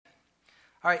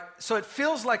All right, so it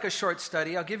feels like a short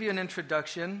study. I'll give you an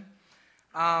introduction.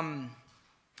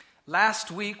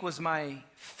 Last week was my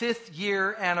 5th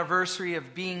year anniversary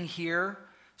of being here.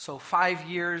 So 5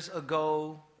 years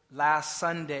ago, last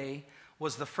Sunday,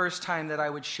 was the first time that I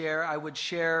would share. I would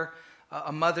share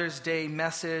a Mother's Day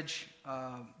message,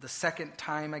 the second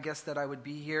time, I guess, that I would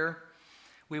be here.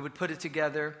 We would put it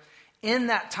together. In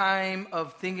that time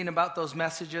of thinking about those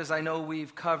messages, I know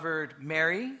we've covered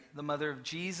Mary, the mother of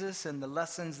Jesus, and the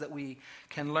lessons that we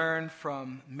can learn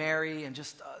from Mary, and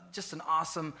just an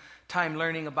awesome time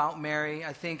learning about Mary.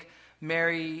 I think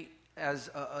Mary, as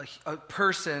a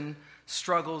person,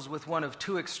 struggles with one of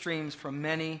two extremes from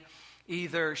many.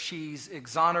 Either she's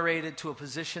exonerated to a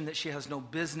position that she has no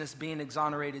business being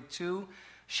exonerated to.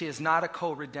 She is not a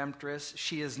co-redemptress.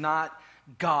 She is not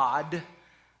God.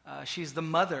 She's the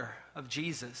mother of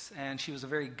Jesus, and she was a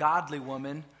very godly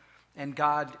woman, and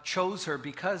God chose her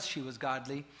because she was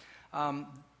godly.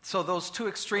 So those two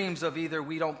extremes of either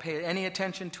we don't pay any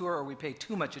attention to her or we pay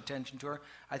too much attention to her,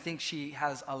 I think she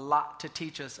has a lot to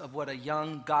teach us of what a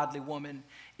young, godly woman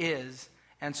is.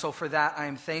 And so for that, I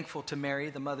am thankful to Mary,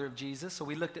 the mother of Jesus. So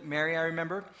we looked at Mary, I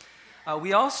remember.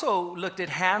 We also looked at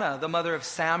Hannah, the mother of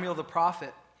Samuel the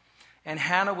prophet. And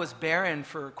Hannah was barren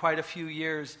for quite a few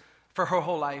years, for her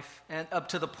whole life, and up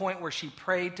to the point where she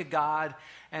prayed to God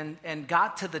and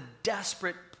got to the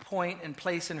desperate point and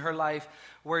place in her life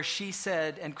where she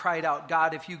said and cried out,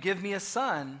 God, if you give me a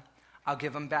son, I'll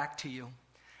give him back to you.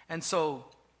 And so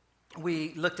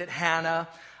we looked at Hannah.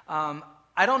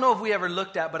 I don't know if we ever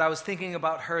looked at, but I was thinking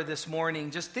about her this morning.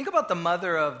 Just think about the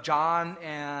mother of John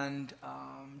and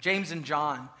James and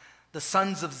John, the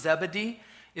sons of Zebedee.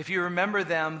 If you remember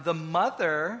them, the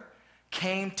mother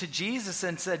came to Jesus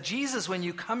and said, Jesus, when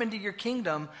you come into your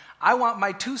kingdom, I want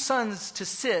my 2 sons to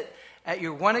sit at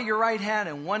one at your right hand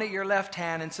and one at your left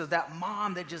hand. And so that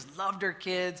mom that just loved her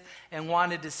kids and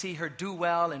wanted to see her do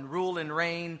well and rule and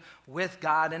reign with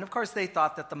God. And of course they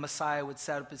thought that the Messiah would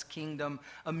set up his kingdom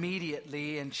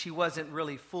immediately, and she wasn't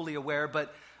really fully aware,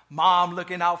 but mom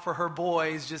looking out for her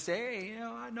boys, just, hey,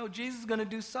 I know Jesus is going to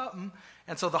do something.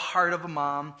 And so the heart of a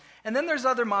mom. And then there's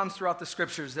other moms throughout the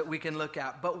scriptures that we can look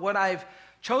at. But what I've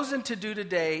chosen to do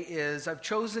today is I've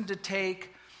chosen to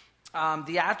take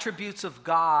the attributes of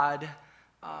God,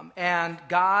 and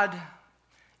God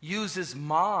uses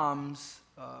moms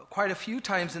quite a few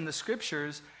times in the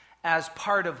scriptures as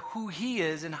part of who he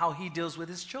is and how he deals with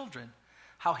his children.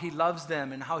 How he loves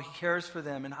them and how he cares for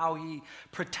them and how he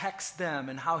protects them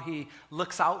and how he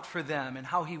looks out for them and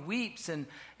how he weeps and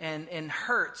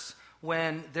hurts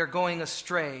when they're going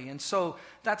astray. And so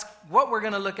that's what we're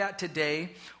going to look at today.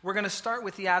 We're going to start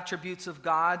with the attributes of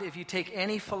God. If you take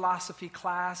any philosophy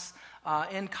class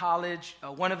in college,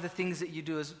 one of the things that you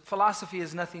do is philosophy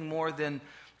is nothing more than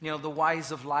the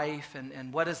whys of life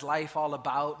and what is life all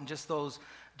about, and just those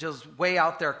just way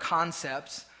out there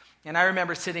concepts. And I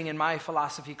remember sitting in my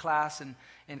philosophy class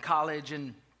in college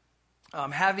and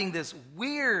having this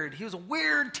he was a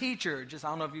weird teacher. I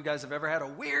don't know if you guys have ever had a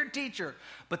weird teacher,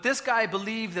 but this guy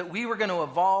believed that we were going to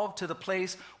evolve to the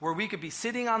place where we could be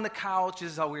sitting on the couch.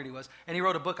 This is how weird he was. And he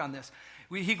wrote a book on this.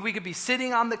 We could be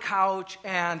sitting on the couch,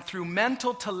 and through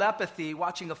mental telepathy,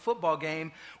 watching a football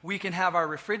game, we can have our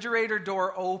refrigerator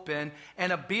door open,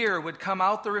 and a beer would come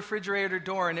out the refrigerator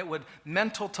door, and it would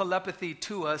mental telepathy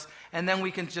to us, and then we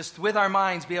can just, with our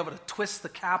minds, be able to twist the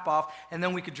cap off, and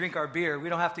then we could drink our beer. We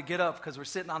don't have to get up because we're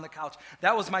sitting on the couch.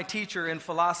 That was my teacher in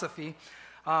philosophy.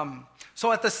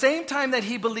 So at the same time that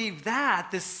he believed that,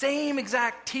 the same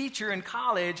exact teacher in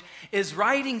college is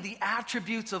writing the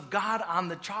attributes of God on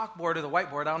the chalkboard or the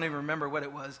whiteboard. I don't even remember what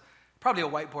it was. Probably a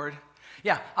whiteboard.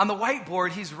 Yeah, on the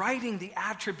whiteboard, he's writing the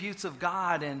attributes of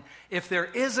God. And if there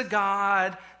is a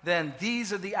God, then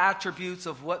these are the attributes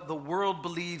of what the world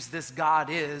believes this God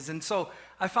is. And so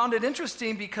I found it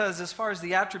interesting because as far as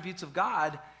the attributes of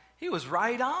God, he was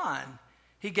right on.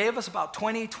 He gave us about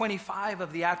 25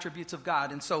 of the attributes of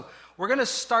God. And so we're going to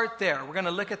start there. We're going to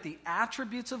look at the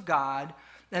attributes of God,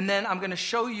 and then I'm going to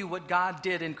show you what God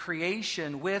did in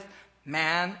creation with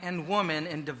man and woman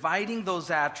in dividing those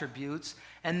attributes.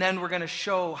 And then we're going to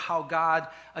show how God,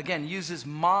 again, uses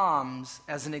moms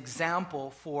as an example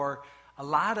for a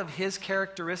lot of his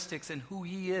characteristics and who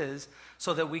he is,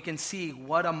 so that we can see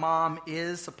what a mom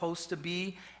is supposed to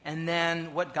be and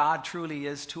then what God truly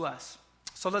is to us.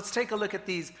 So let's take a look at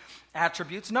these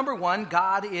attributes. Number 1,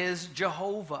 God is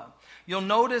Jehovah. You'll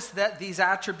notice that these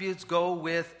attributes go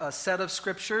with a set of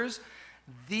scriptures.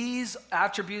 These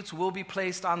attributes will be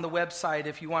placed on the website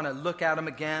if you want to look at them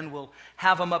again. We'll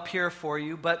have them up here for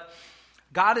you. But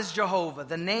God is Jehovah.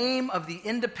 The name of the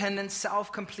independent,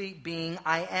 self-complete being,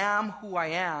 I am who I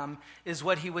am, is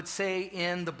what he would say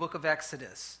in the book of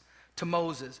Exodus to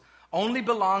Moses. Only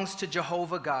belongs to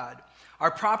Jehovah God.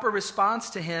 Our proper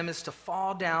response to him is to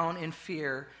fall down in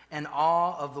fear and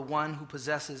awe of the one who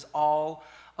possesses all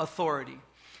authority.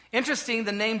 Interesting,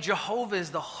 the name Jehovah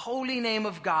is the holy name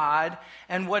of God,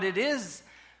 and what it is,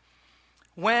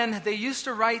 when they used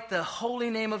to write the holy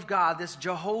name of God, this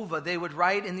Jehovah, they would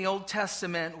write in the Old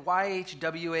Testament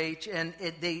YHWH, and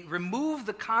they removed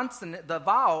the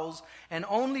vowels, and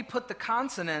only put the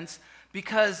consonants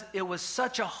because it was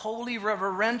such a holy,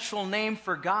 reverential name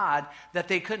for God that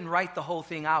they couldn't write the whole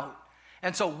thing out.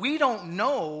 And so we don't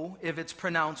know if it's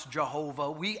pronounced Jehovah.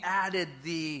 We added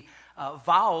the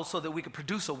vowels so that we could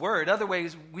produce a word.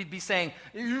 Otherwise, we'd be saying,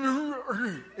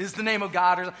 is the name of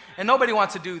God. And nobody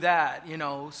wants to do that, you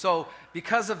know. So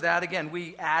because of that, again,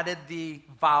 we added the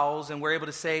vowels and we're able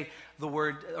to say the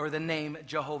word or the name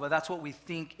Jehovah. That's what we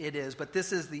think it is. But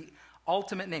this is the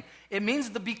ultimate name. It means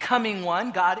the becoming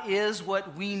one. God is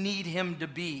what we need him to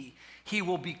be. He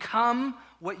will become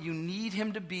what you need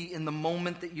him to be in the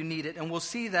moment that you need it. And we'll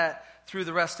see that through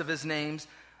the rest of his names.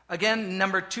 Again,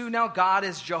 number 2 now, God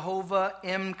is Jehovah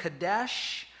Em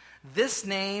Kadesh. This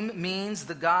name means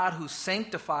the God who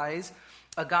sanctifies.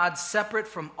 A God separate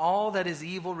from all that is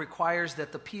evil requires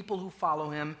that the people who follow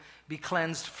him be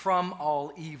cleansed from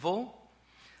all evil.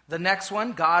 The next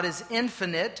one, God is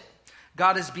infinite.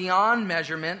 God is beyond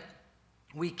measurement.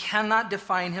 We cannot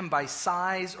define him by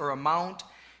size or amount.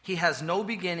 He has no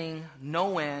beginning,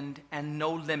 no end, and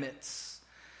no limits.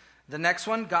 The next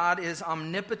one, God is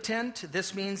omnipotent.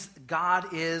 This means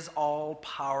God is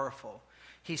all-powerful.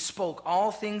 He spoke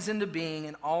all things into being,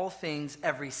 and all things,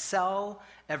 every cell,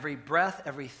 every breath,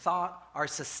 every thought, are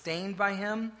sustained by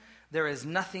him. There is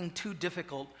nothing too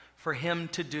difficult for him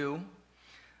to do.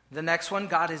 The next one,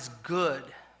 God is good.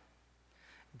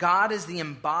 God is the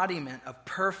embodiment of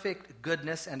perfect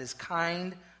goodness and is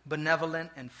kind,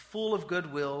 benevolent, and full of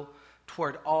goodwill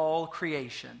toward all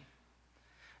creation.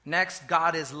 Next,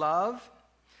 God is love.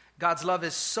 God's love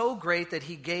is so great that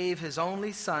he gave his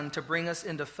only son to bring us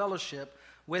into fellowship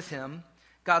with him.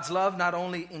 God's love not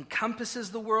only encompasses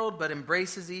the world, but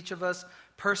embraces each of us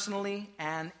personally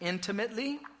and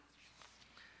intimately.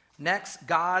 Next,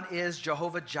 God is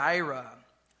Jehovah Jireh.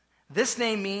 This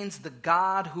name means the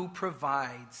God who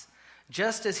provides.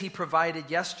 Just as he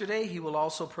provided yesterday, he will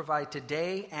also provide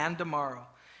today and tomorrow.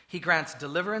 He grants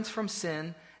deliverance from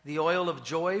sin, the oil of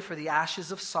joy for the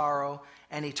ashes of sorrow,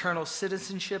 and eternal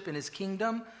citizenship in his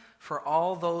kingdom for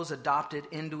all those adopted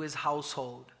into his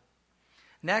household.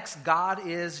 Next, God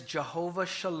is Jehovah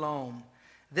Shalom.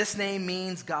 This name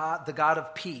means God, the God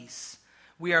of peace.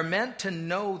 We are meant to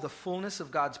know the fullness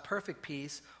of God's perfect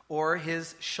peace, or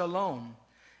his shalom.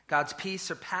 God's peace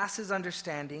surpasses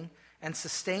understanding and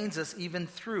sustains us even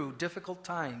through difficult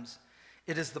times.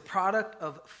 It is the product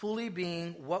of fully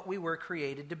being what we were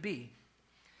created to be.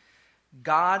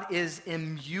 God is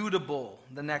immutable,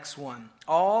 the next one.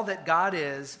 All that God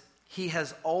is, he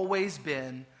has always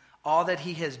been. All that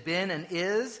he has been and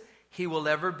is, he will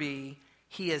ever be.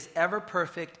 He is ever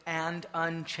perfect and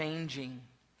unchanging.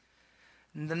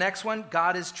 And the next one,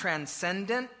 God is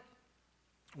transcendent.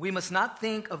 We must not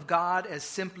think of God as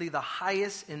simply the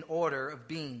highest in order of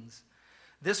beings.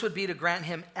 This would be to grant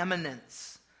him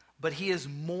eminence, but he is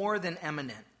more than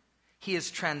eminent. He is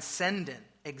transcendent,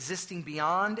 existing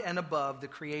beyond and above the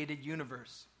created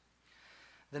universe.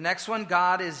 The next one,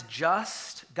 God is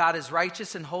just. God is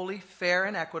righteous and holy, fair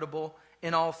and equitable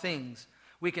in all things.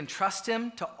 We can trust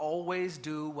him to always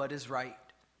do what is right.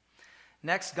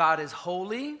 Next, God is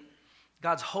holy.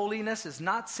 God's holiness is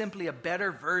not simply a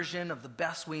better version of the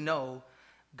best we know.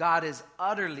 God is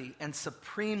utterly and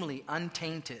supremely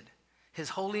untainted. His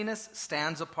holiness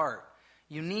stands apart,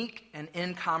 unique and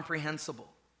incomprehensible.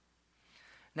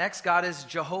 Next, God is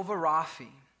Jehovah Raphi.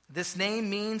 This name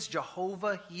means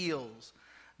Jehovah heals.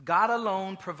 God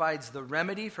alone provides the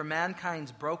remedy for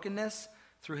mankind's brokenness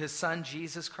through his son,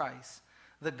 Jesus Christ.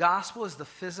 The gospel is the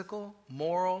physical,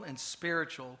 moral, and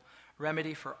spiritual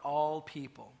remedy for all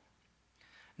people.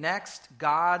 Next,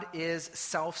 God is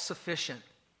self-sufficient.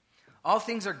 All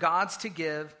things are God's to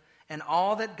give, and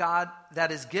all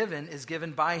that is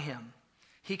given by him.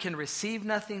 He can receive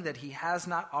nothing that he has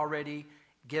not already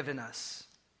given us.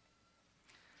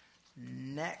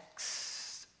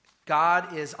 Next,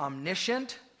 God is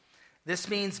omniscient. This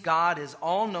means God is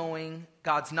all-knowing.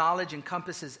 God's knowledge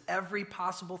encompasses every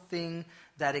possible thing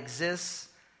that exists,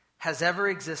 has ever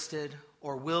existed,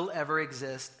 or will ever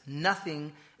exist.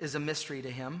 Nothing is a mystery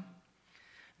to him.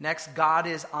 Next, God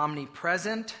is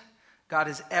omnipresent. God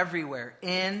is everywhere,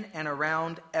 in and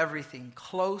around everything,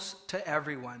 close to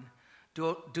everyone.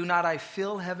 Do not I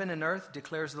fill heaven and earth,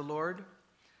 declares the Lord?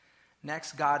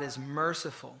 Next, God is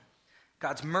merciful.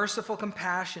 God's merciful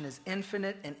compassion is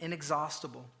infinite and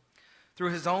inexhaustible.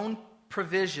 Through his own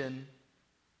provision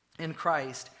in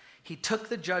Christ, he took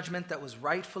the judgment that was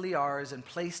rightfully ours and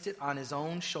placed it on his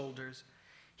own shoulders.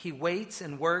 He waits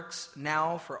and works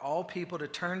now for all people to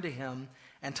turn to him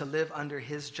and to live under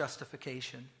his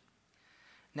justification.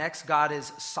 Next, God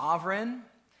is sovereign.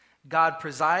 God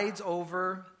presides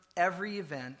over every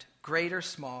event, great or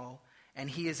small, and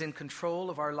he is in control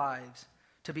of our lives.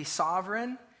 To be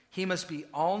sovereign, he must be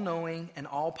all-knowing and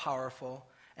all-powerful,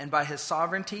 and by his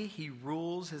sovereignty, he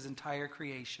rules his entire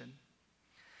creation.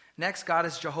 Next, God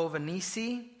is Jehovah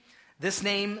Nissi. This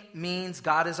name means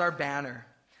God is our banner.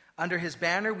 Under his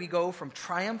banner, we go from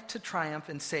triumph to triumph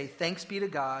and say, thanks be to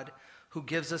God who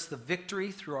gives us the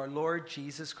victory through our Lord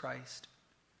Jesus Christ.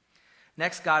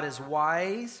 Next, God is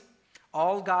wise.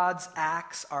 All God's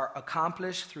acts are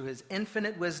accomplished through his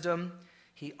infinite wisdom.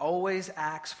 He always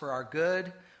acts for our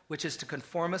good, which is to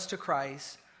conform us to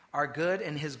Christ. Our good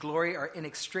and his glory are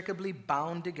inextricably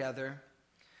bound together.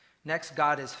 Next,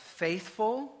 God is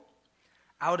faithful.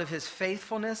 Out of his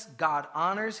faithfulness, God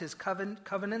honors his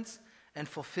covenants and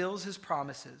fulfills his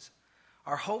promises.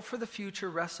 Our hope for the future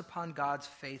rests upon God's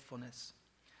faithfulness.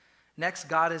 Next,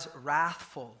 God is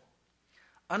wrathful.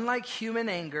 Unlike human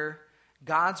anger,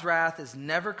 God's wrath is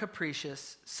never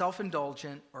capricious,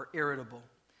 self-indulgent, or irritable.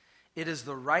 It is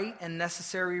the right and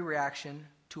necessary reaction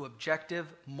to objective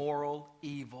moral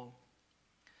evil.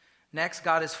 Next,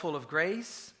 God is full of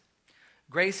grace.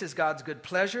 Grace is God's good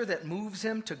pleasure that moves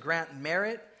him to grant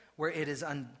merit where it is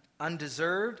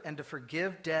undeserved and to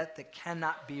forgive debt that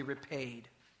cannot be repaid.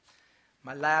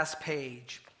 My last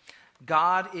page.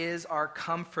 God is our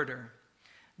comforter.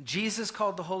 Jesus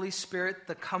called the Holy Spirit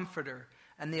the Comforter,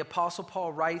 and the Apostle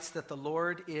Paul writes that the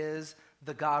Lord is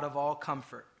the God of all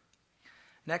comfort.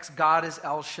 Next, God is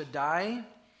El Shaddai.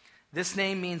 This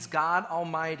name means God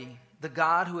Almighty, the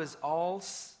God who is all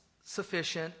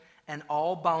sufficient and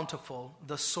all bountiful,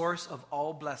 the source of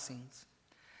all blessings.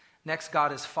 Next,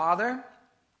 God is Father.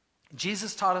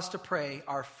 Jesus taught us to pray,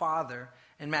 our Father,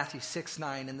 in Matthew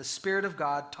 6:9, and the Spirit of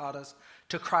God taught us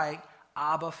to cry,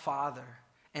 Abba, Father,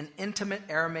 an intimate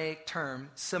Aramaic term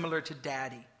similar to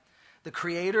daddy. The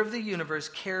creator of the universe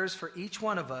cares for each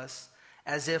one of us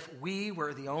as if we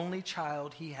were the only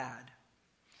child he had.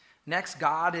 Next,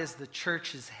 God is the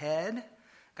church's head.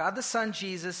 God the Son,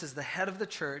 Jesus, is the head of the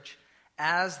church.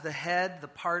 As the head, the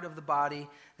part of the body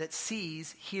that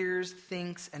sees, hears,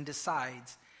 thinks, and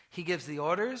decides. He gives the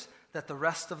orders that the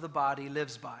rest of the body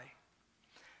lives by.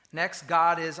 Next,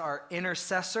 God is our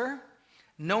intercessor.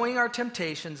 Knowing our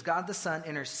temptations, God the Son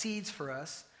intercedes for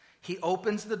us. He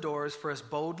opens the doors for us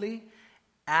boldly,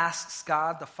 asks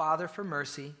God the Father for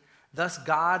mercy. Thus,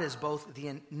 God is both the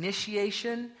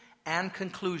initiation and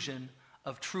conclusion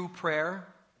of true prayer.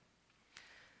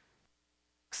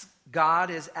 God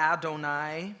is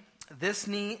Adonai. This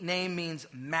name means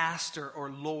master or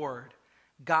Lord.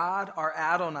 God, our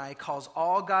Adonai, calls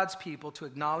all God's people to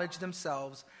acknowledge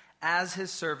themselves as his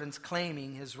servants,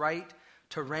 claiming his right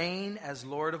to reign as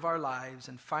Lord of our lives.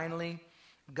 And finally,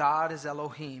 God is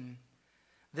Elohim.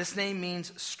 This name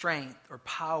means strength or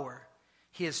power.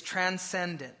 He is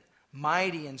transcendent,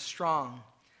 mighty, and strong.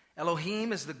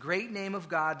 Elohim is the great name of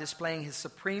God, displaying his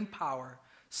supreme power,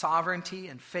 sovereignty,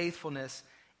 and faithfulness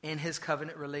in his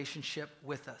covenant relationship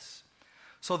with us.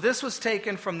 So this was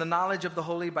taken from The Knowledge of the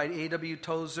Holy by A.W.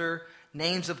 Tozer,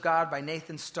 Names of God by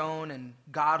Nathan Stone, and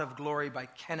God of Glory by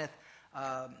Kenneth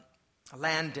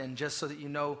Landon, just so that you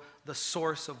know the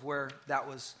source of where that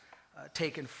was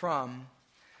taken from.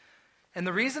 And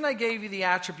the reason I gave you the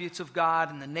attributes of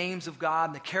God and the names of God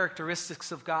and the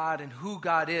characteristics of God and who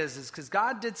God is because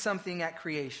God did something at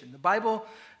creation. The Bible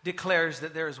declares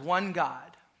that there is one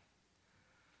God.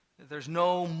 That there's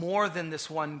no more than this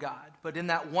one God. But in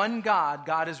that one God,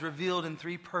 God is revealed in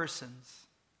three persons.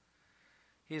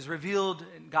 He is revealed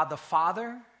in God the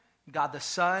Father, God the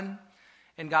Son,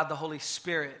 and God the Holy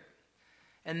Spirit.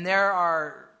 And there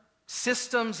are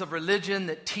systems of religion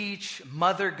that teach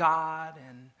Mother God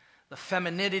and the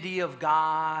femininity of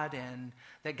God, and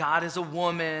that God is a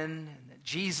woman, and that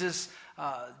Jesus,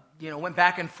 went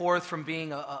back and forth from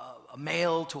being a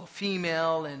male to a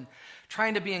female, and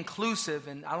trying to be inclusive.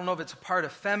 And I don't know if it's a part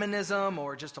of feminism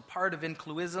or just a part of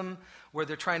incluism, where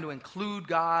they're trying to include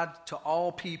God to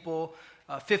all people,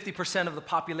 50% of the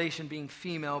population being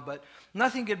female, but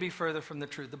nothing could be further from the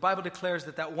truth. The Bible declares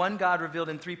that one God revealed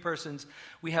in three persons.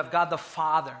 We have God the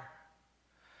Father.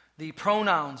 The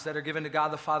pronouns that are given to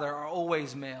God the Father are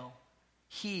always male.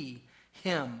 He,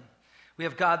 him. We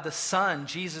have God the Son,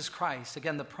 Jesus Christ.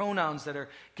 Again, the pronouns that are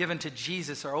given to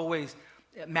Jesus are always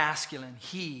masculine.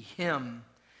 He, him.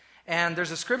 And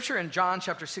there's a scripture in John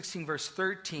chapter 16, verse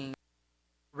 13,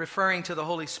 referring to the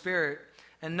Holy Spirit.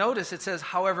 And notice it says,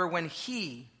 however, when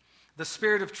he, the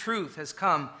Spirit of truth, has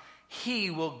come, he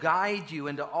will guide you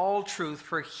into all truth,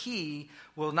 for he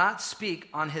will not speak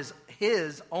on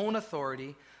his own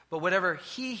authority, but whatever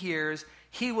he hears,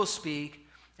 he will speak,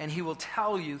 and he will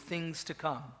tell you things to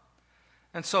come.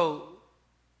 And so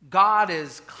God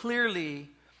is clearly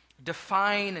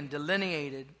defined and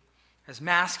delineated as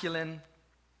masculine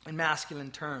in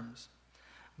masculine terms.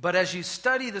 But as you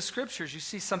study the scriptures, you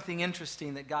see something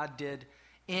interesting that God did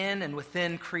in and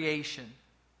within creation.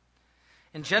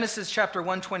 In Genesis chapter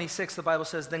 1:26, the Bible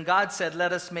says, then God said,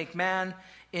 let us make man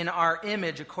in our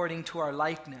image according to our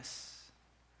likeness.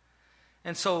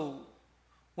 And so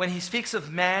when he speaks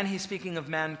of man, he's speaking of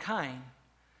mankind.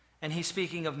 And he's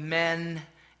speaking of men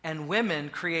and women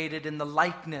created in the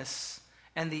likeness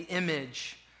and the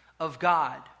image of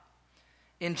God.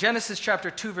 In Genesis chapter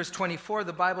 2, verse 24,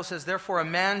 the Bible says, therefore a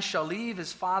man shall leave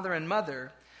his father and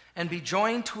mother and be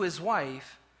joined to his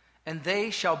wife, and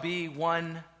they shall be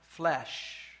one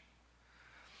flesh.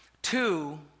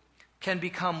 Two can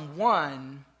become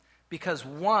one because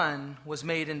one was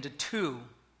made into two.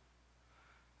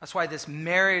 That's why this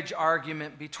marriage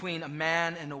argument between a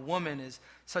man and a woman is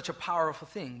such a powerful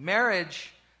thing.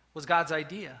 Marriage was God's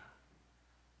idea.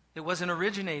 It wasn't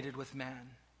originated with man.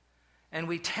 And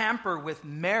we tamper with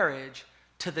marriage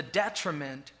to the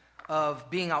detriment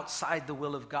of being outside the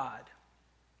will of God,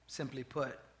 simply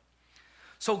put.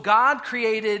 So God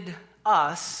created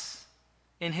us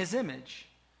in his image,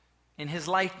 in his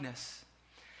likeness.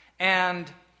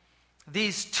 And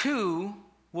these two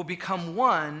will become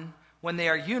one when they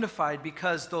are unified,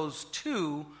 because those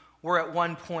two were at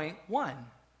one point one.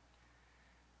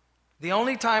 The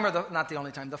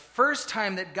first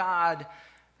time that God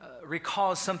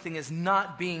recalls something as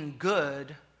not being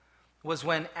good was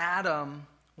when Adam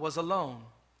was alone.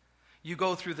 You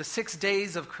go through the 6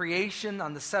 days of creation.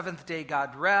 On the seventh day,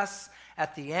 God rests.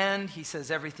 At the end, he says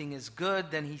everything is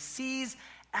good. Then he sees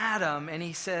Adam and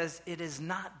he says, it is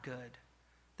not good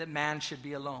that man should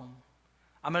be alone.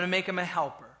 I'm going to make him a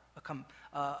helper.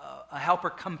 A helper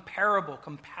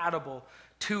compatible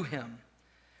to him.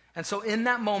 And so in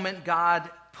that moment, God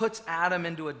puts Adam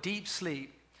into a deep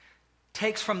sleep,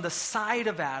 takes from the side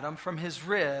of Adam, from his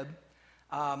rib,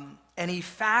 and he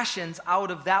fashions out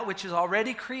of that which is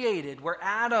already created, where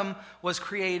Adam was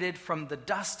created from the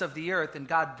dust of the earth, and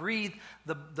God breathed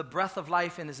the breath of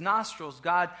life in his nostrils.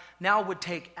 God now would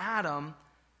take Adam,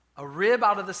 a rib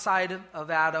out of the side of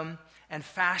Adam, and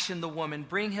fashion the woman,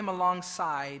 bring him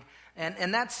alongside.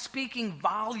 And that's speaking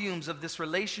volumes of this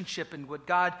relationship and what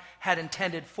God had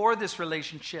intended for this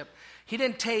relationship. He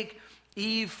didn't take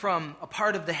Eve from a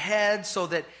part of the head so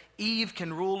that Eve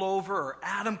can rule over, or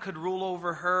Adam could rule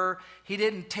over her. He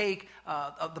didn't take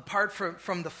the part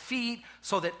from the feet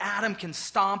so that Adam can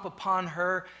stomp upon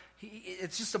her.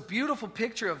 It's just a beautiful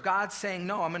picture of God saying,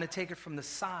 no, I'm going to take it from the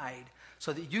side,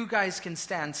 so that you guys can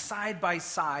stand side by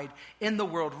side in the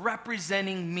world,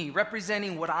 representing me,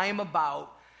 representing what I am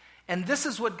about. And this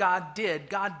is what God did.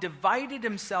 God divided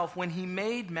himself when he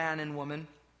made man and woman.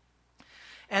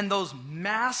 And those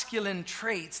masculine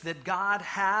traits that God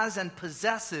has and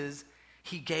possesses,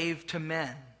 he gave to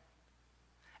men.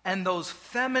 And those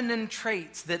feminine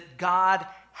traits that God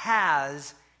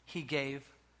has, he gave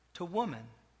to woman.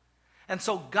 And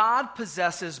so God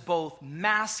possesses both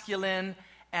masculine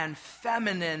and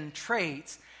feminine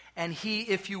traits, and he,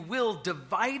 if you will,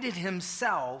 divided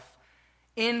himself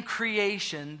in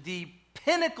creation, the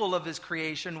pinnacle of his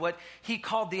creation, what he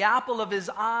called the apple of his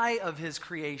eye of his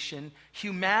creation,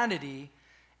 humanity,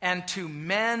 and to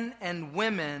men and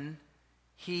women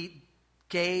he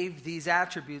gave these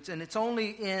attributes. And it's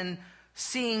only in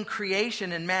seeing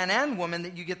creation in man and woman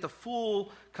that you get the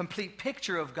full, complete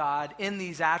picture of God in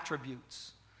these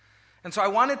attributes. And so I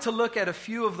wanted to look at a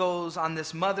few of those on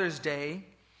this Mother's Day,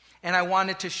 and I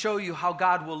wanted to show you how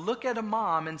God will look at a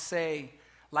mom and say,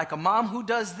 like a mom who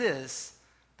does this,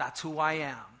 that's who I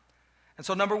am. And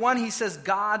so number one, he says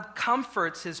God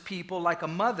comforts his people like a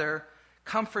mother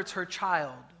comforts her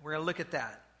child. We're going to look at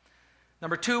that.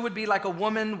 Number two would be like a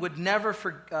woman would never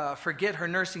forget her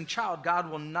nursing child.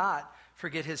 God will not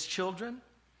forget his children.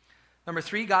 Number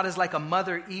three, God is like a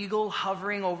mother eagle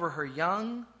hovering over her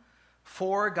young.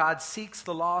 4, God seeks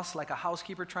the lost like a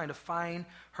housekeeper trying to find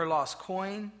her lost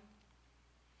coin.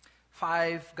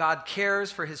 5, God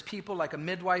cares for his people like a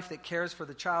midwife that cares for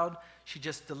the child she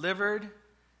just delivered.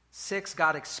 6,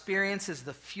 God experiences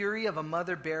the fury of a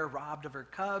mother bear robbed of her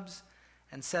cubs.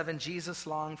 And 7, Jesus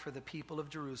longed for the people of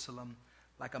Jerusalem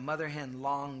like a mother hen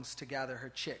longs to gather her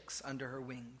chicks under her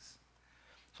wings.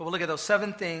 So we'll look at those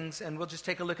 7 things, and we'll just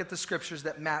take a look at the scriptures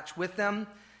that match with them,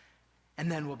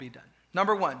 and then we'll be done.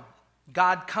 Number 1,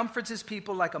 God comforts his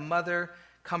people like a mother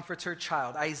comforts her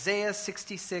child. Isaiah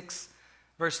 66,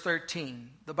 verse 13.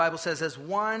 The Bible says, as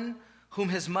one whom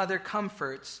his mother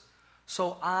comforts,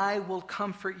 so I will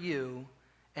comfort you,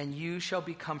 and you shall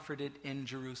be comforted in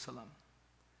Jerusalem.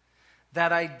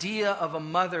 That idea of a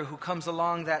mother who comes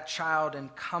along that child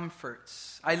and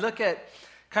comforts. I look at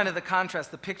kind of the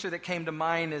contrast. The picture that came to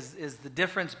mind is the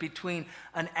difference between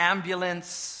an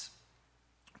ambulance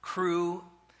crew,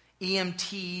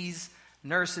 EMTs,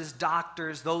 nurses,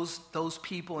 doctors, those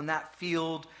people in that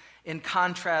field, in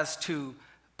contrast to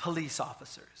police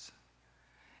officers.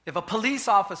 If a police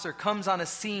officer comes on a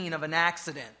scene of an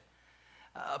accident,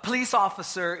 a police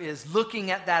officer is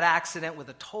looking at that accident with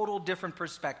a total different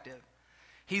perspective.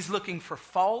 He's looking for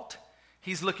fault.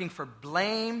 He's looking for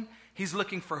blame. He's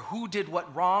looking for who did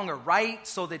what wrong or right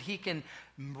so that he can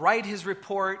write his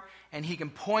report and he can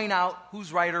point out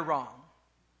who's right or wrong.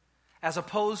 As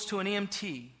opposed to an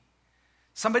EMT,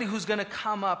 somebody who's going to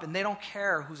come up and they don't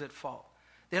care who's at fault.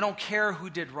 They don't care who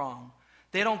did wrong.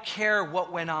 They don't care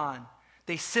what went on.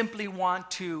 They simply want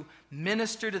to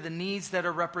minister to the needs that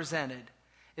are represented.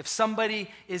 If somebody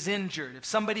is injured, if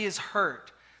somebody is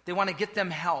hurt, they want to get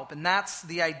them help. And that's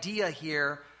the idea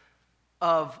here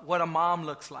of what a mom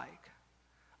looks like.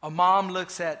 A mom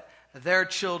looks at their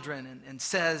children and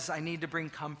says, I need to bring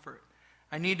comfort.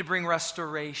 I need to bring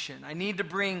restoration. I need to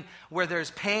bring, where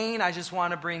there's pain, I just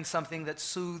want to bring something that's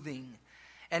soothing.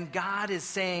 And God is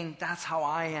saying, that's how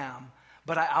I am.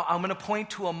 But I'm going to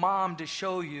point to a mom to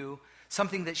show you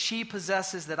something that she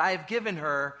possesses that I have given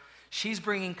her. She's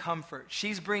bringing comfort.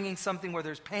 She's bringing something where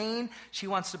there's pain. She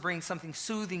wants to bring something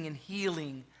soothing and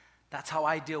healing. That's how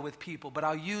I deal with people. But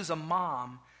I'll use a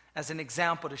mom as an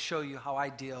example to show you how I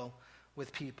deal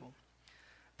with people.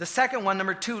 The second one,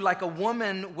 number 2, like a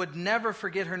woman would never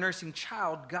forget her nursing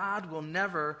child, God will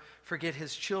never forget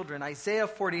his children. Isaiah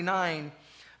 49,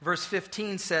 verse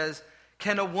 15 says,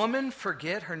 can a woman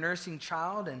forget her nursing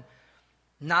child and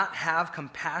not have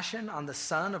compassion on the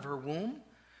son of her womb?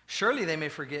 Surely they may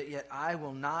forget, yet I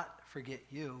will not forget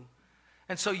you.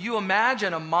 And so you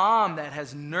imagine a mom that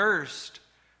has nursed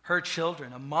her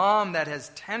children, a mom that has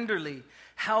tenderly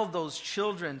held those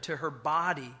children to her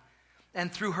body, and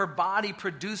through her body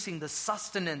producing the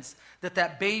sustenance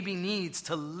that baby needs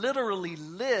to literally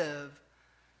live.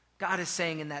 God is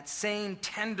saying in that same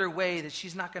tender way that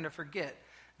she's not going to forget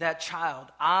that child.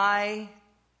 I,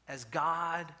 as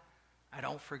God, I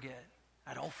don't forget.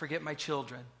 I don't forget my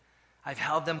children. I've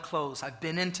held them close. I've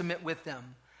been intimate with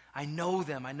them. I know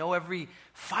them. I know every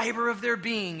fiber of their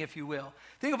being, if you will.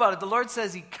 Think about it. The Lord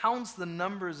says he counts the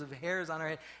numbers of hairs on our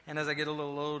head. And as I get a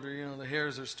little older, the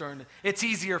hairs are starting to... It's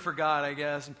easier for God, I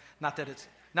guess. Not that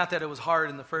it was hard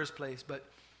in the first place, but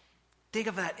think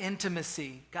of that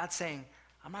intimacy. God saying,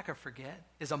 I'm not going to forget.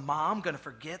 Is a mom going to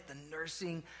forget the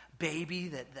nursing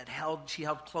baby that she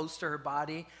held close to her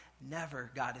body?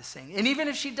 Never, God is saying. And even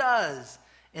if she does,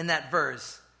 in that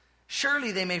verse,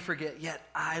 surely they may forget, yet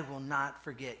I will not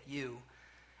forget you.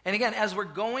 And again, as we're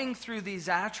going through these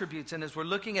attributes and as we're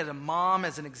looking at a mom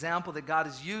as an example that God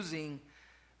is using,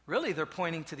 really they're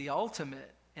pointing to the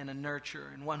ultimate in a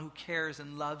nurture and one who cares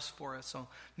and loves for us. So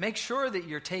make sure that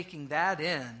you're taking that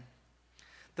in.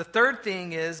 The third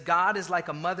thing is God is like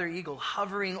a mother eagle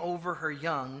hovering over her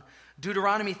young.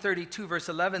 Deuteronomy 32 verse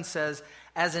 11 says,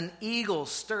 as an eagle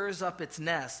stirs up its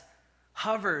nest,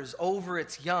 hovers over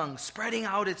its young, spreading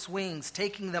out its wings,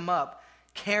 taking them up,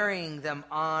 carrying them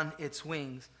on its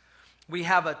wings. We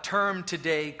have a term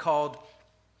today called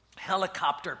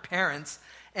helicopter parents,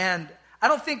 and I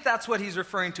don't think that's what he's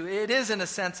referring to. It is, in a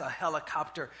sense, a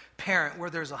helicopter parent where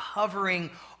there's a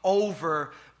hovering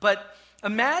over, but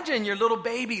imagine your little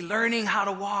baby learning how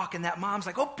to walk, and that mom's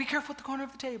like, oh, be careful at the corner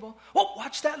of the table. Oh,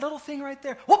 watch that little thing right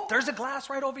there. Oh, there's a glass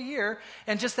right over here.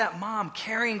 And just that mom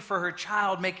caring for her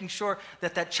child, making sure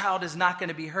that child is not going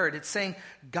to be hurt. It's saying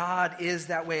God is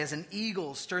that way. As an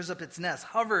eagle stirs up its nest,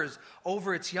 hovers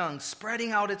over its young,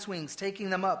 spreading out its wings,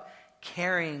 taking them up,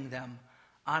 carrying them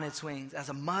on its wings. As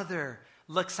a mother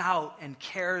looks out and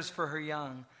cares for her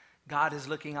young, God is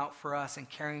looking out for us and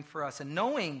caring for us and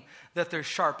knowing that there's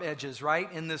sharp edges,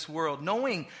 right, in this world,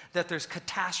 knowing that there's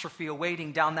catastrophe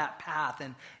awaiting down that path,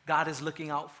 and God is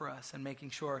looking out for us and making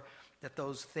sure that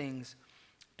those things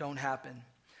don't happen.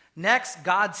 Next,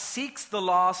 God seeks the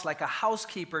lost like a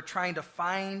housekeeper trying to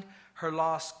find her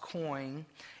lost coin.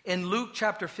 In Luke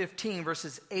chapter 15,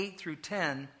 verses 8 through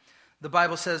 10, the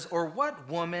Bible says, "Or what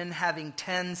woman having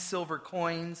 10 silver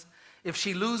coins, if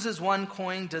she loses one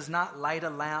coin, does not light a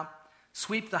lamp,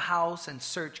 sweep the house, and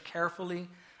search carefully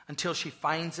until she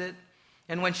finds it?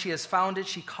 And when she has found it,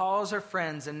 she calls her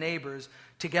friends and neighbors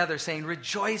together, saying,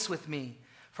 'Rejoice with me,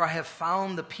 for I have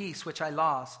found the piece which I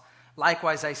lost.'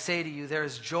 Likewise, I say to you, there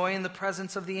is joy in the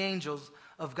presence of the angels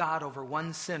of God over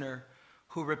one sinner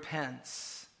who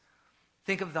repents."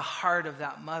 Think of the heart of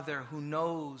that mother who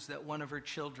knows that one of her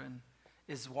children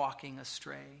is walking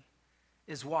astray,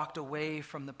 is walked away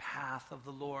from the path of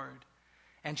the Lord.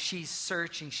 And she's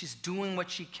searching, she's doing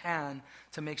what she can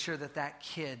to make sure that that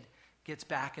kid gets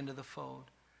back into the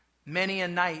fold. Many a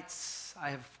nights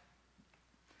I have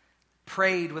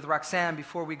prayed with Roxanne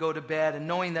before we go to bed, and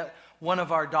knowing that one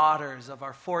of our daughters, of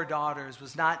our 4 daughters,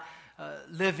 was not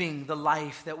living the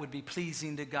life that would be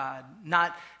pleasing to God,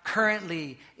 not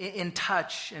currently in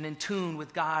touch and in tune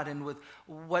with God and with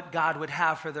what God would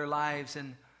have for their lives.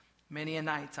 And many a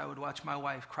night I would watch my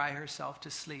wife cry herself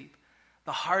to sleep.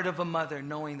 The heart of a mother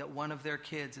knowing that one of their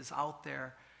kids is out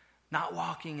there not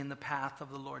walking in the path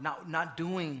of the Lord, not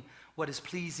doing what is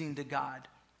pleasing to God.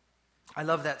 I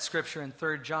love that scripture in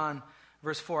 3 John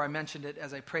verse 4. I mentioned it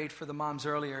as I prayed for the moms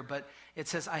earlier, but it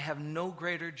says, "I have no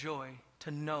greater joy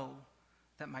to know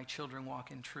that my children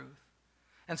walk in truth."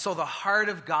 And so the heart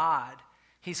of God,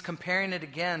 he's comparing it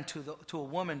again to a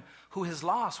woman who has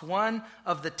lost one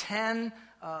of the 10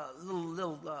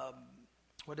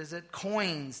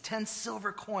 coins, 10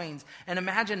 silver coins. And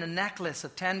imagine a necklace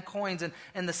of 10 coins,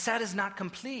 and the set is not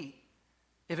complete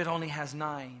if it only has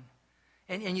 9.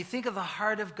 And you think of the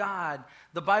heart of God.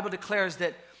 The Bible declares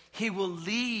that he will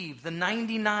leave the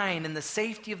 99 in the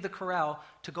safety of the corral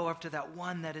to go after that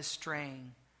one that is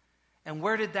straying. And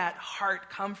where did that heart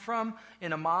come from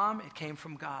in a mom? It came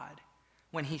from God.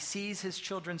 When he sees his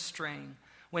children straying,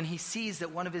 when he sees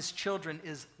that one of his children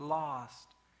is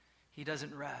lost, he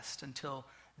doesn't rest until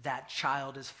that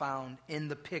child is found in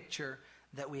the picture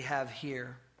that we have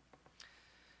here.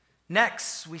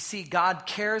 Next, we see God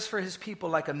cares for his people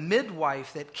like a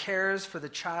midwife that cares for the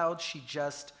child she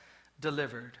just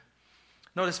delivered.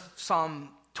 Notice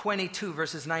Psalm 22,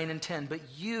 verses 9 and 10. "But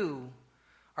you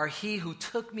are he who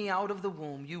took me out of the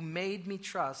womb. You made me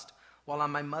trust while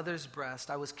on my mother's breast.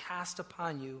 I was cast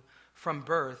upon you from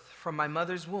birth. From my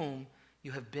mother's womb,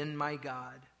 you have been my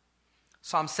God."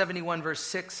 Psalm 71, verse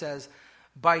 6 says,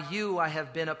 "By you I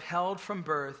have been upheld from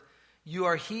birth. You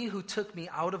are he who took me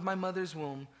out of my mother's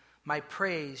womb. My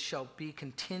praise shall be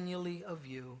continually of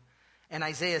you." And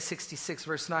Isaiah 66,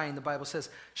 verse 9, the Bible says,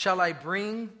 "Shall I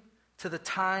bring to the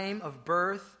time of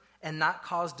birth and not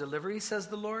cause delivery, says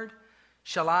the Lord?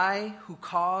 Shall I, who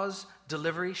cause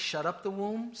delivery, shut up the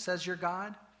womb, says your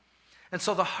God?" And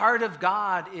so the heart of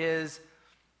God is,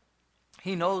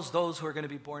 he knows those who are going to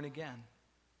be born again.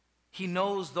 He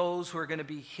knows those who are going to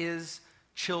be his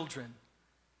children.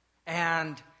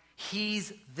 And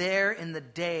he's there in the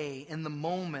day, in the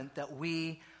moment that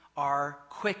we are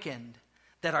quickened,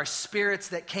 that our spirits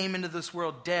that came into this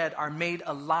world dead are made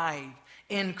alive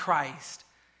in Christ.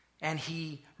 And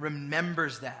he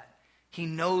remembers that. He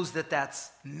knows that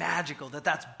that's magical, that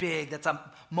that's big, that's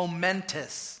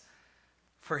momentous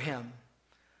for him.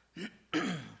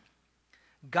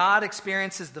 God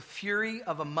experiences the fury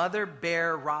of a mother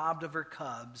bear robbed of her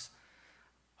cubs.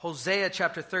 Hosea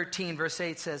chapter 13, verse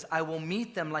 8 says, "I will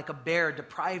meet them like a bear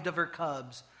deprived of her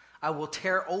cubs. I will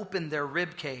tear open their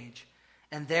rib cage,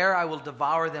 and there I will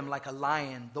devour them like a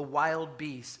lion. The wild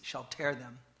beast shall tear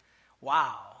them."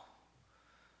 Wow.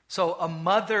 So a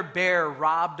mother bear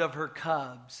robbed of her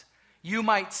cubs. You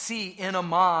might see in a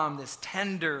mom this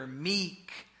tender,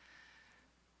 meek,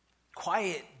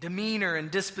 quiet demeanor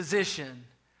and disposition,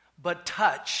 but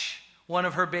touch one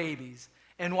of her babies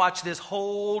and watch this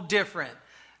whole different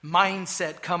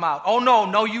mindset come out. "Oh,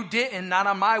 no, you didn't, not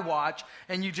on my watch."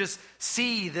 And you just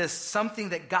see this, something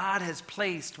that God has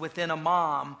placed within a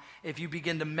mom if you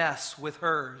begin to mess with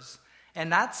hers.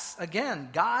 And that's, again,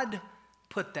 God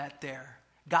put that there.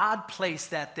 God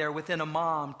placed that there within a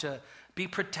mom to be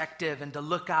protective and to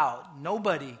look out.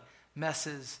 Nobody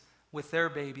messes with their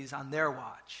babies on their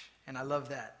watch. And I love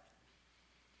that.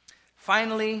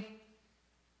 Finally,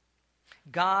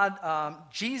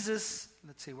 Jesus,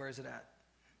 let's see, where is it at?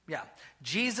 Yeah.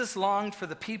 Jesus longed for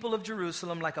the people of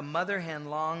Jerusalem like a mother hen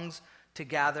longs to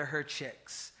gather her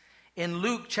chicks. In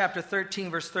Luke chapter 13,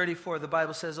 verse 34, the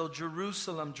Bible says, "O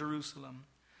Jerusalem, Jerusalem,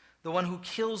 the one who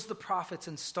kills the prophets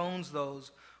and stones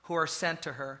those who are sent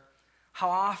to her. How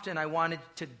often I wanted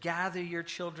to gather your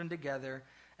children together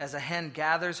as a hen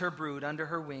gathers her brood under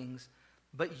her wings,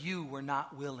 but you were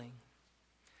not willing.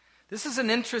 This is an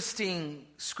interesting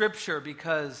scripture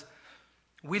because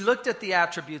we looked at the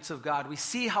attributes of God. We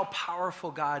see how powerful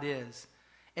God is.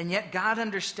 And yet God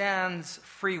understands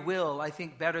free will, I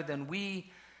think, better than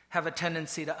we have a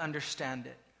tendency to understand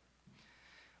it.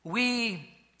 We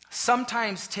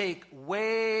sometimes take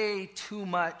way too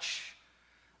much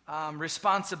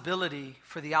responsibility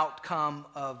for the outcome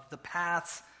of the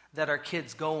paths that our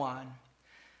kids go on.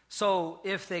 So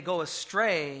if they go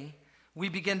astray, we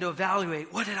begin to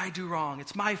evaluate, what did I do wrong?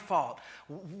 It's my fault.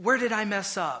 Where did I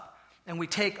mess up? And we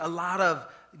take a lot of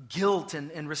guilt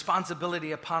and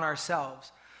responsibility upon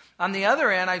ourselves. On the other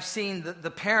end, I've seen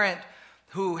the parent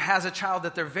who has a child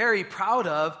that they're very proud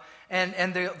of,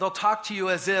 and they'll talk to you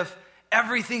as if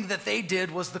everything that they did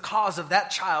was the cause of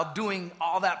that child doing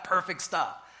all that perfect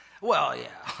stuff. Well, yeah,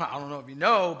 I don't know if you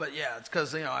know, but yeah, it's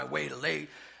because, I waited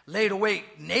late awake,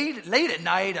 late at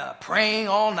night, praying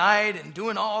all night and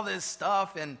doing all this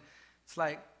stuff. And it's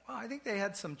like, well, I think they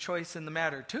had some choice in the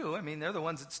matter too. I mean, they're the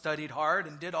ones that studied hard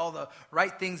and did all the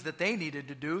right things that they needed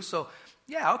to do. So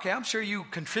yeah, okay, I'm sure you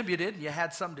contributed and you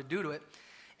had something to do to it.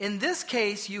 In this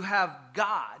case, you have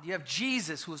God, you have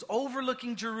Jesus who is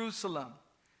overlooking Jerusalem,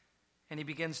 and he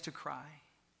begins to cry.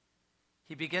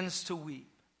 He begins to weep.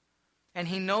 And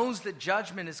he knows that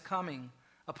judgment is coming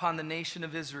upon the nation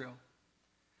of Israel.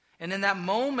 And in that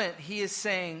moment, he is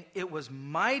saying, it was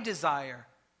my desire.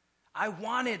 I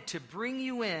wanted to bring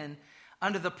you in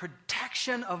under the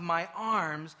protection of my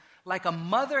arms like a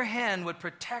mother hen would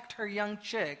protect her young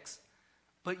chicks,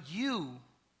 but you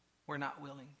were not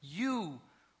willing. You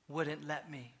wouldn't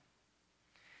let me.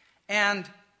 And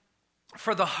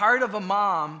for the heart of a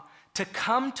mom to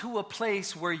come to a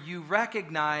place where you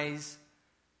recognize,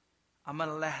 I'm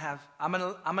going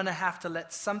to have to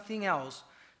let something else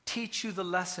teach you the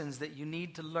lessons that you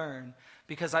need to learn,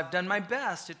 because I've done my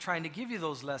best at trying to give you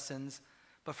those lessons,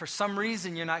 but for some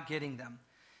reason you're not getting them.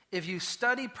 If you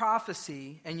study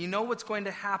prophecy and you know what's going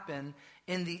to happen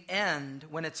in the end,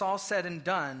 when it's all said and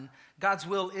done, God's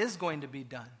will is going to be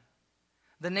done.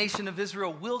 The nation of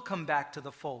Israel will come back to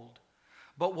the fold.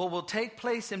 But what will take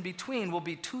place in between will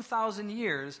be 2,000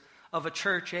 years of a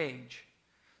church age.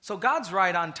 So God's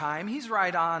right on time. He's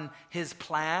right on his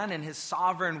plan, and his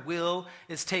sovereign will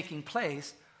is taking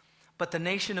place. But the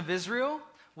nation of Israel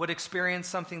would experience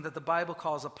something that the Bible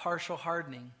calls a partial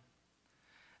hardening.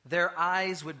 Their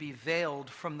eyes would be veiled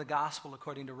from the gospel,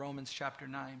 according to Romans chapter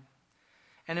 9.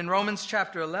 And in Romans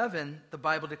chapter 11, the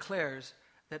Bible declares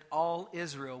that all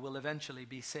Israel will eventually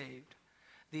be saved.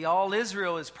 The all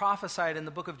Israel is prophesied in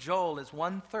the book of Joel as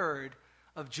 1/3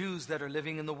 of Jews that are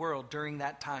living in the world during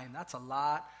that time. That's a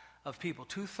lot of people.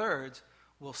 2/3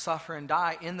 will suffer and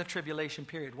die in the tribulation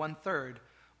period. 1/3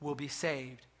 will be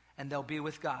saved, and they'll be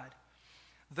with God.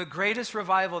 The greatest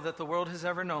revival that the world has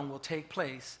ever known will take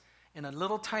place in a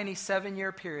little tiny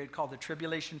 7-year period called the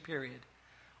tribulation period,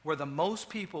 where the most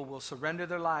people will surrender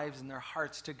their lives and their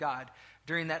hearts to God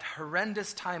during that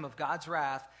horrendous time of God's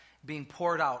wrath being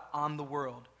poured out on the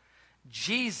world.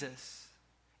 Jesus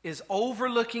is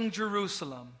overlooking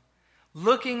Jerusalem,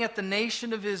 looking at the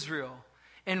nation of Israel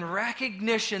in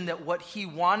recognition that what he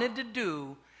wanted to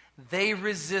do, they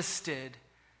resisted,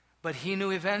 but he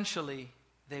knew eventually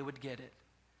they would get it.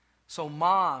 So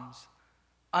moms,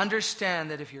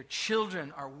 understand that if your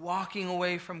children are walking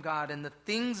away from God and the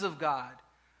things of God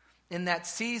in that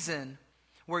season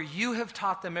where you have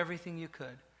taught them everything you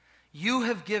could, you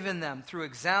have given them through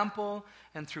example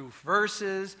and through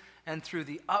verses and through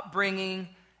the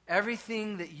upbringing,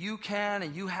 everything that you can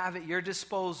and you have at your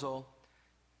disposal,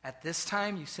 at this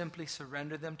time you simply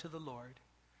surrender them to the Lord.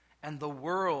 And the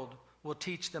world will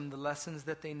teach them the lessons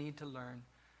that they need to learn.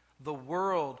 The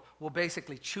world will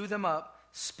basically chew them up,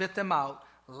 spit them out,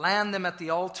 land them at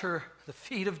the altar, the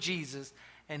feet of Jesus,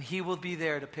 and he will be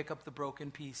there to pick up the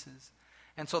broken pieces.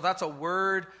 And so that's a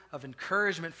word of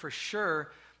encouragement for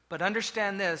sure. But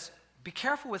understand this, be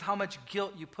careful with how much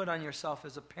guilt you put on yourself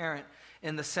as a parent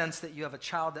in the sense that you have a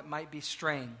child that might be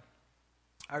straying.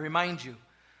 I remind you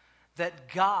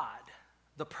that God,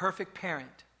 the perfect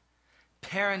parent,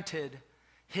 parented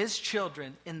his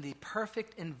children in the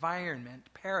perfect environment,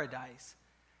 paradise,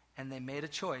 and they made a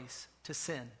choice to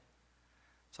sin.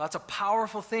 So that's a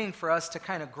powerful thing for us to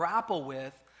kind of grapple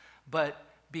with, but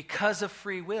because of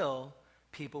free will,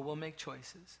 people will make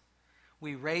choices.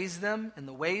 We raise them in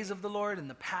the ways of the Lord, in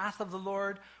the path of the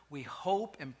Lord. We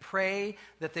hope and pray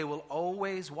that they will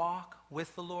always walk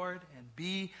with the Lord and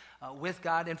be with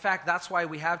God. In fact, that's why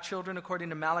we have children according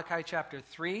to Malachi chapter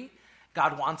 3.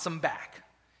 God wants them back.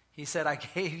 He said, I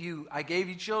gave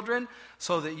you children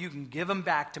so that you can give them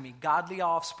back to me. Godly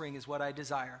offspring is what I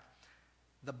desire.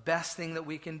 The best thing that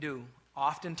we can do,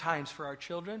 oftentimes for our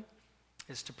children,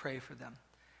 is to pray for them.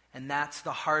 And that's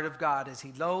the heart of God, as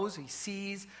he knows, he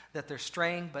sees that they're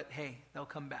straying, but hey, they'll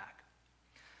come back.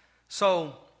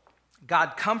 So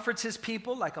God comforts his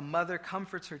people like a mother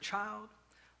comforts her child.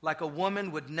 Like a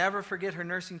woman would never forget her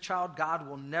nursing child, God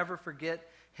will never forget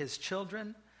his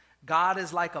children. God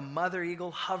is like a mother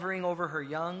eagle hovering over her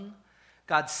young.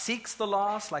 God seeks the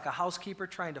lost like a housekeeper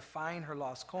trying to find her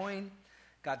lost coin.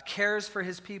 God cares for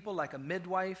his people like a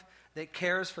midwife that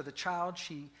cares for the child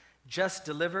she just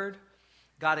delivered.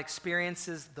 God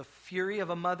experiences the fury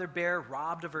of a mother bear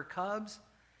robbed of her cubs.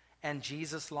 And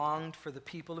Jesus longed for the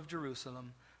people of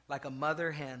Jerusalem like a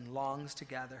mother hen longs to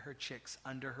gather her chicks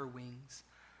under her wings.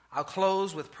 I'll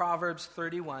close with Proverbs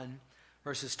 31,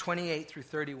 verses 28 through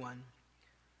 31.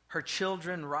 Her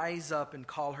children rise up and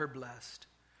call her blessed.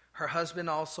 Her husband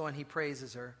also, and he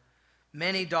praises her.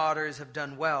 Many daughters have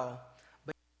done well,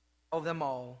 but of them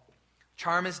all.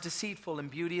 Charm is deceitful and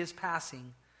beauty is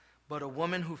passing, but a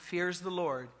woman who fears the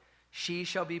Lord, she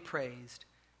shall be praised.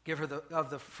 Give her of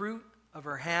the fruit of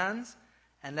her hands,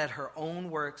 and let her own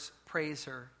works praise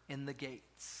her in the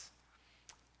gates.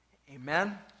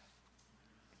 Amen.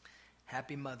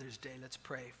 Happy Mother's Day. Let's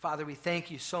pray. Father, we thank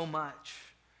you so much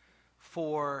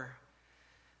for,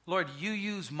 Lord, you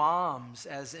use moms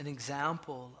as an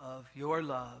example of your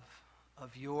love,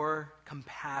 of your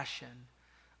compassion,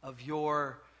 of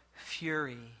your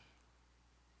fury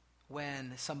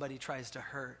when somebody tries to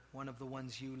hurt one of the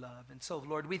ones you love. And so,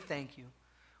 Lord, we thank you.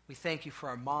 We thank you for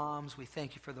our moms. We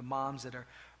thank you for the moms that are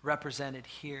represented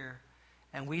here.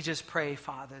 And we just pray,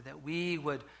 Father, that we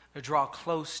would draw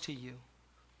close to you,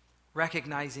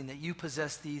 recognizing that you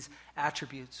possess these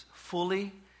attributes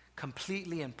fully,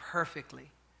 completely, and perfectly.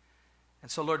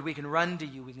 And so, Lord, we can run to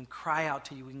you. We can cry out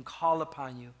to you. We can call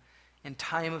upon you in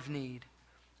time of need.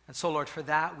 And so, Lord, for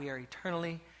that we are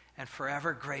eternally and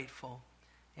forever grateful.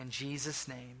 In Jesus'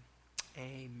 name,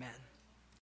 amen.